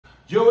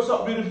Yo, what's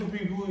up, beautiful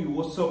people?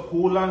 What's up,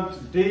 Holland?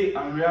 Today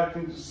I'm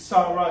reacting to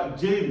Sara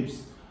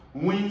James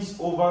wins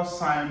over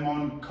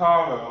Simon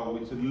Cowell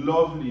with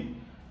Lovely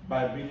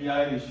by Billie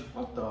Eilish.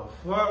 What the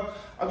fuck?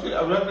 Actually,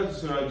 I reacted to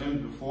Sara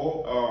James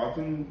before. I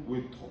think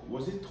with,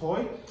 was it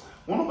Toy?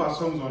 One of her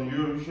songs on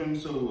Eurovision,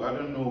 so I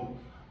don't know.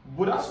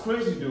 But that's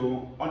crazy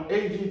though. On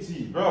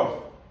AGT,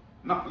 bro.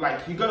 Not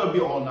like you gotta be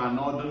on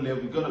another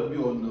level. You gotta be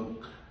on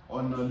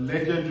a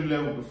legendary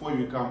level before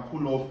you can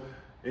pull off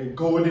a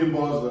golden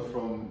buzzer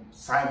from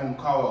Simon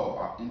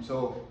Cowell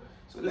himself.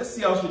 So let's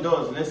see how she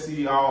does. Let's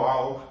see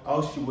how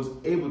she was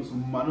able to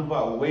maneuver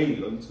her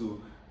way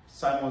onto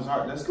Simon's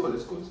heart. Let's go,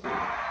 let's go, let's go.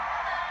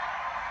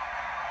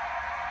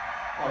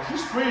 Oh,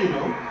 she's pretty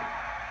though.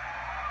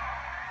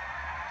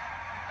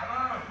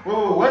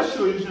 Whoa, where's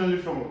she originally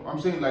from? I'm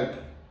saying like,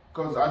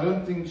 cause I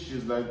don't think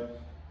she's like,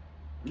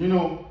 you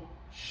know,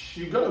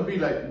 she gotta be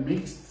like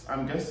mixed,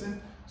 I'm guessing.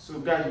 So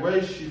guys, where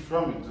is she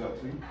from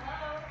exactly?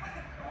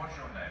 What's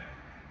your name?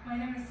 My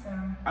name is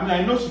Sara. I mean,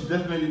 I know she's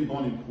definitely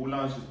born in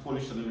Poland, she's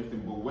Polish and everything,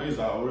 but where is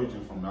her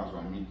origin from? That's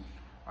what I mean.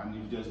 And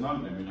if there's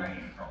none, let me know. Where are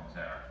you from,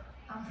 Sarah?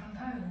 I'm from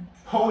Poland.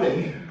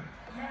 Poland?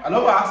 Yeah. I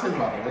love her accent,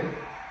 by the way.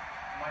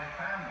 My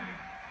family,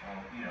 or,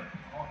 you know,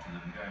 part of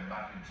them going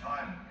back in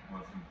time,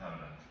 were from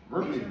Poland.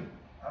 Really?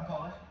 I'm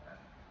Polish.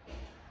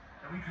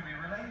 So we could be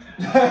related.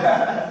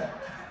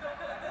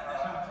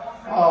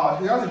 Oh,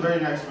 she has a very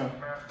nice one.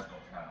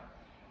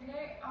 You know,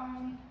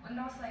 when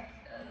I was like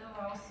little,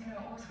 I was,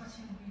 always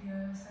watching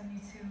videos on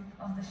YouTube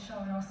of the show,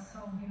 and I was so,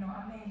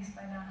 amazed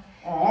by that.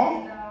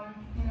 Aww.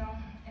 And,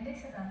 and they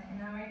said that in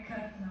America,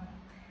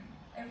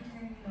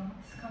 everything,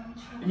 is coming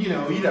true. You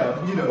know. I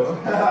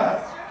love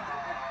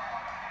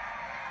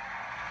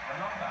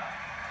that.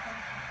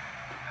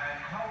 And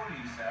how old are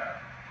you, Sarah?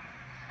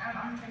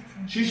 I'm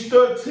 13. She's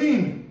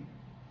 13.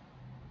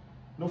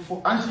 No,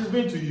 and she's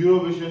been to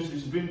Eurovision,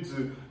 she's been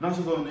to, now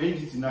she's on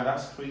AGT now,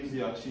 that's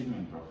crazy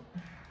achievement, bro. Oh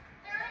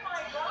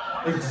my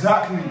God.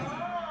 Exactly.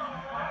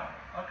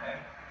 Okay.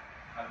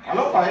 I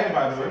love her hair,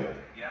 by the way.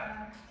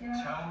 Yeah?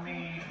 Yeah. Tell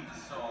me the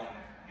song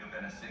you're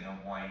going to sing and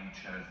why you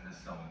chose this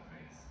song,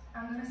 please.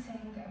 I'm gonna sing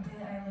a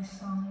Billie Eilish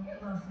song,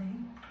 Lovely.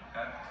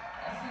 Okay.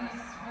 I feel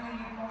it's really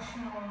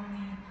emotional,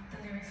 the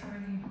lyrics are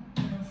really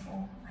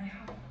beautiful. I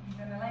hope you're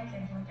gonna like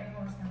it, like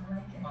everyone's gonna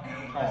like it.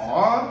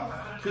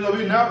 Aww. She's a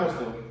bit nervous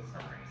though. For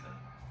some reason.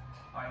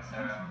 Alright,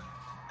 Sarah.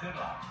 Good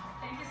luck.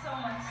 Thank you so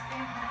much.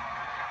 Thank you.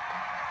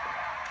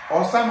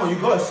 Oh, Simon, you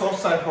got a soft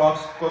side for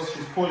us because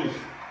she's Polish.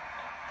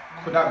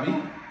 Could that be?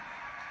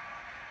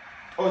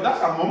 Oh,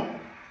 that's her mom.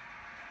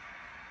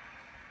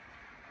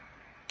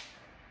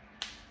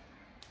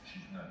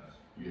 She's nervous.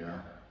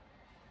 Yeah.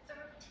 13.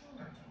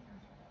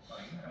 Oh,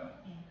 you know.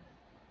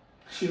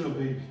 She's a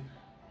baby.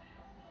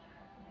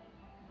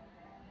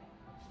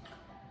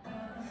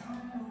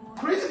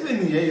 Crazy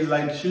thing here is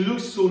like she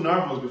looks so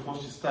nervous before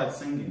she starts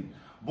singing.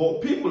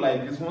 But people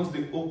like this, once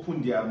they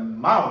open their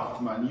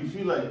mouth, man, you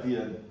feel like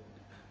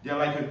they're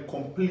like a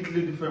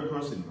completely different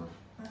person, bro.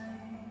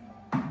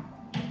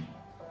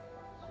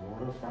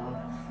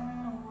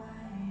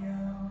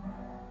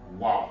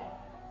 Wow.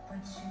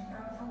 But you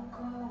never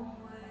go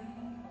away.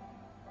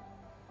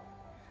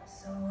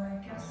 So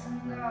I guess I'm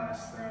gonna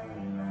stay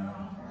now.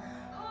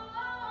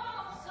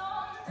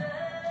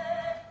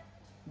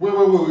 Wait.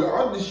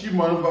 How did she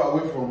maneuver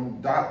away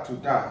from that to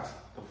that?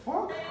 The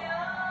fuck?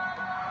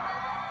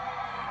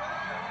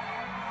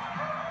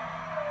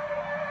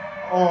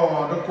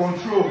 Oh, the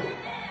control.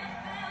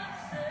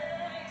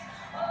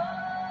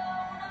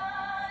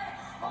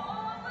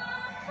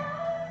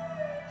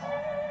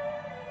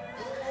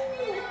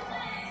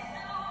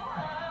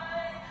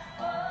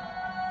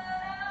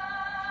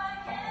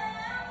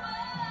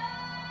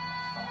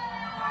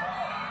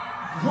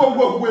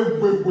 Whoa, wait.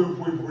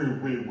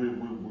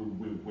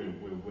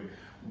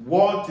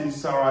 What is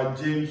Sara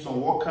James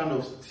on? What kind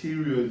of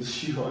stereo is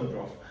she on,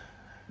 bro?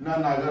 No,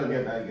 I gotta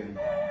get that again.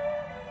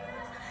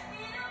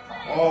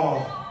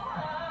 Oh.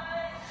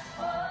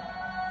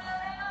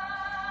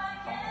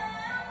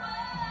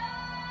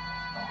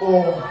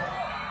 Oh.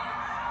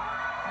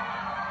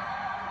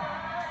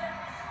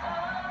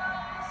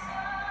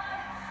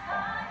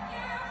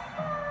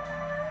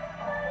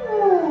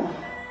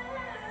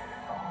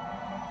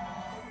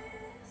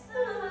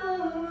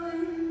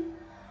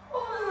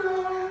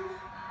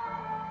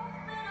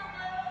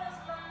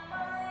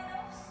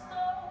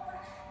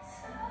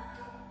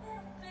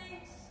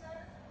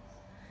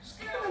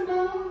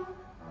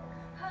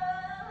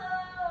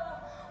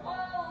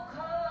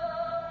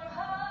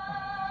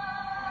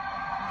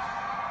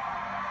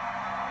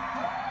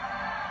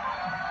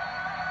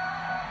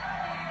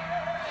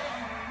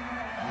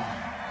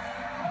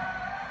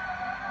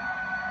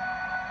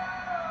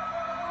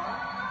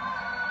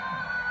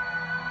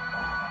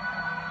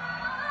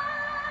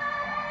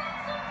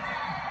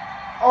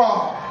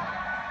 Oh,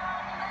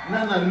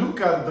 Nana,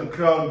 look at the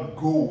crowd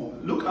go.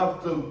 Look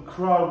at the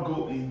crowd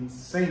go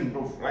insane,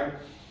 bro. Like,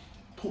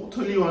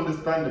 totally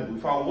understandable.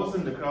 If I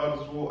wasn't the crowd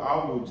as well,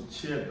 I would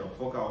cheer the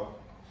fuck out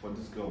for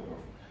this girl, bro.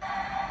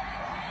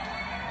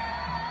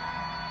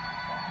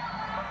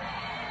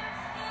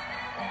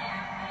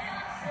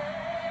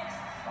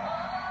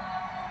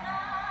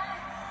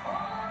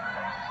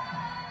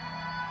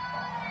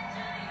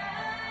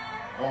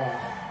 Oh.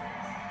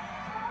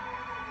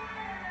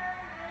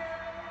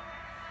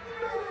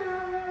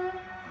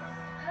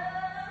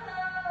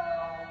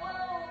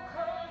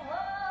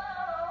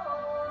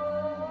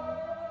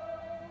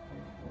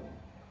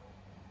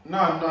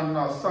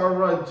 No.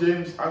 Sara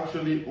James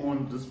actually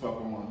owned this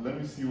performance.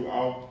 Let me see you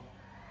out.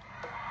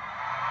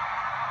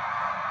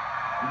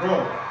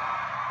 Bro.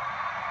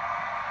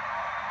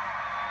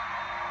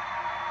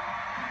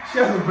 She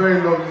has a very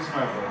lovely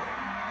smile, bro.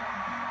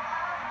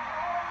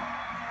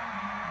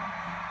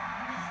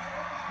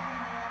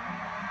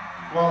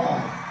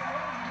 Wow.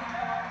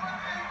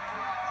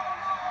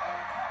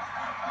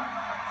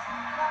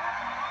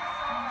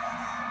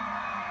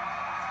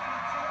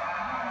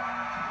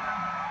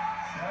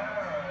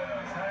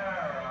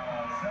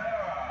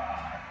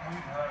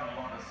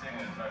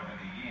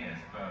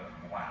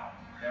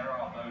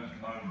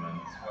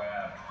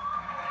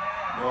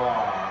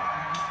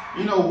 Wow.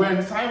 You know,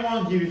 when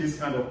Simon gives you this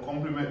kind of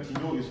compliment, you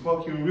know it's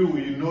fucking real.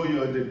 You know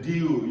you're the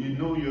deal. You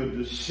know you're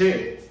the shit.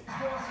 It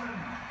wasn't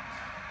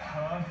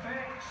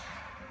perfect.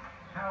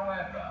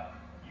 However,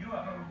 you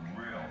have a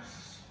real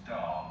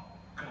star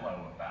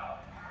glow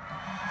about you.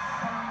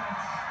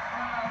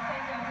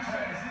 So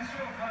is this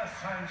your first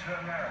time to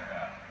America?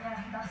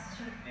 Yeah, that's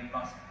true. It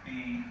must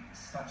be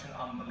such an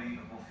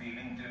unbelievable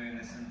feeling doing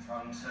this in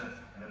front of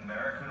an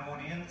American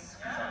audience,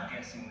 because I'm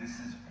guessing this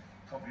is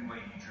probably where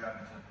you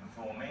dreamt of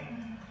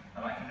performing.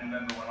 And I can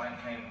remember when I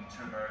came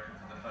to America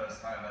for the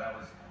first time, and that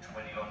was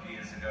 20 odd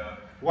years ago.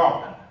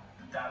 Wow.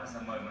 And that was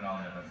a moment I'll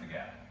never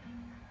forget.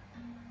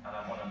 And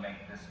I want to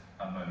make this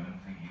a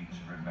moment for you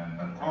to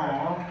remember.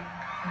 Aww.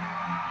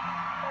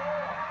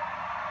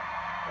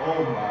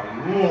 Oh my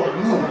Lord.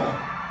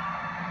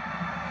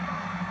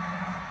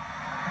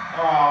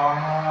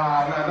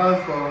 Ah,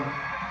 that's fun.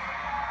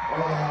 Oh.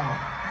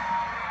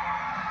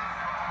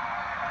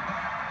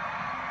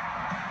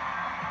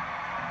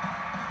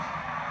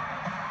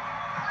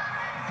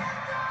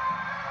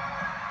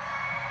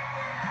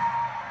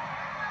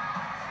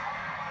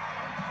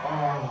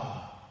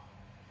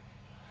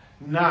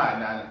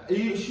 Nah.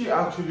 She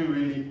actually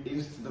really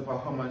aced the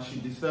performance. She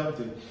deserved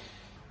it.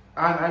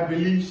 And I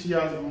believe she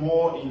has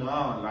more in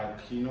her.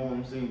 Like, you know what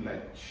I'm saying?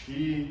 Like,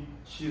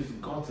 she's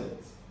got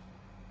it.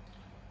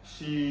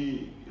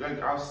 Like,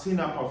 I've seen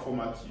her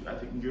perform at, I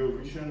think,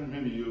 Eurovision,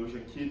 maybe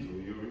Eurovision Kids or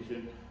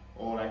Eurovision,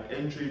 or like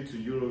entry to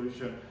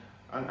Eurovision.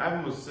 And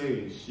I must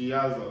say, she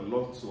has a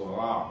lot to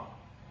allow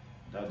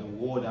that the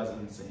world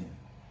hasn't seen.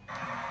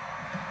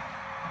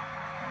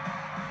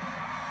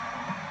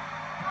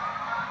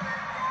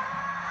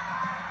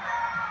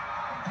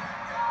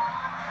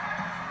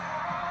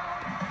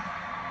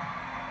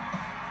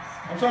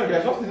 I'm sorry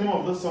guys, what's the name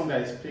of this song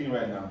that is playing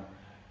right now?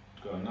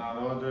 I'm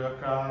not the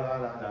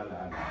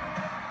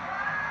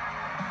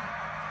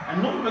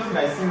person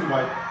that sings,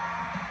 but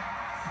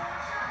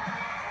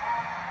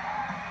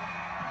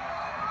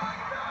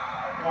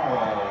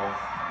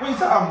oh, wait, is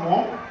that her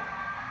mom?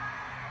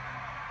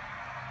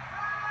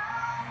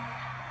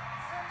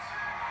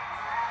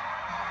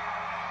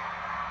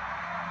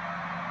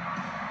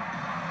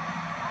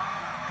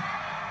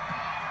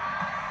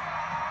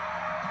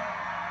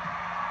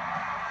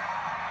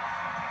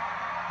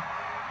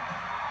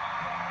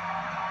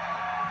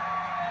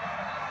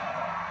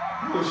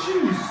 Bro, she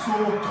is so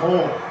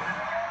tall.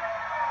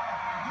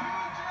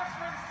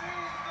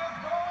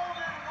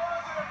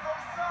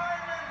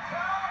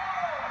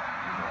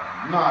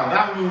 Nah,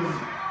 that means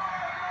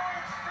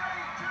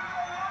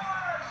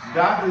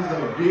that is a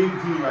big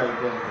deal right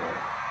there, bro.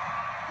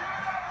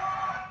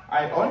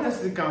 I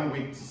honestly can't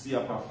wait to see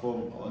her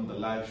perform on the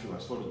live show. I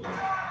swear to God.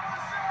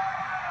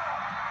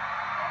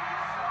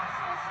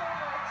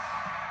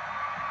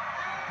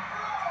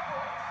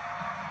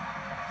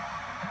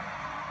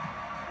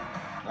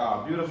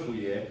 Ah, beautiful,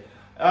 yeah.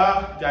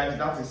 Guys,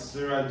 that is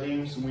Sara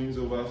James wins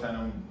over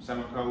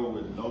Simon Cowell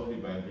with Lovely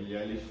by Billie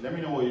Eilish. Let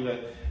me know what you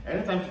like.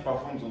 Anytime she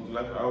performs on the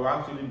live, I will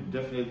actually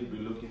definitely be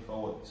looking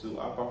forward to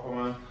her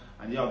performance,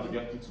 and yeah, I'll be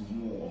reacting to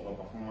more of her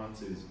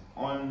performances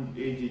on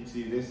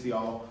AGT. Let's see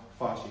how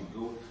far she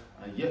goes,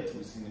 and yet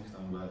we'll see next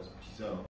time, guys. Peace out.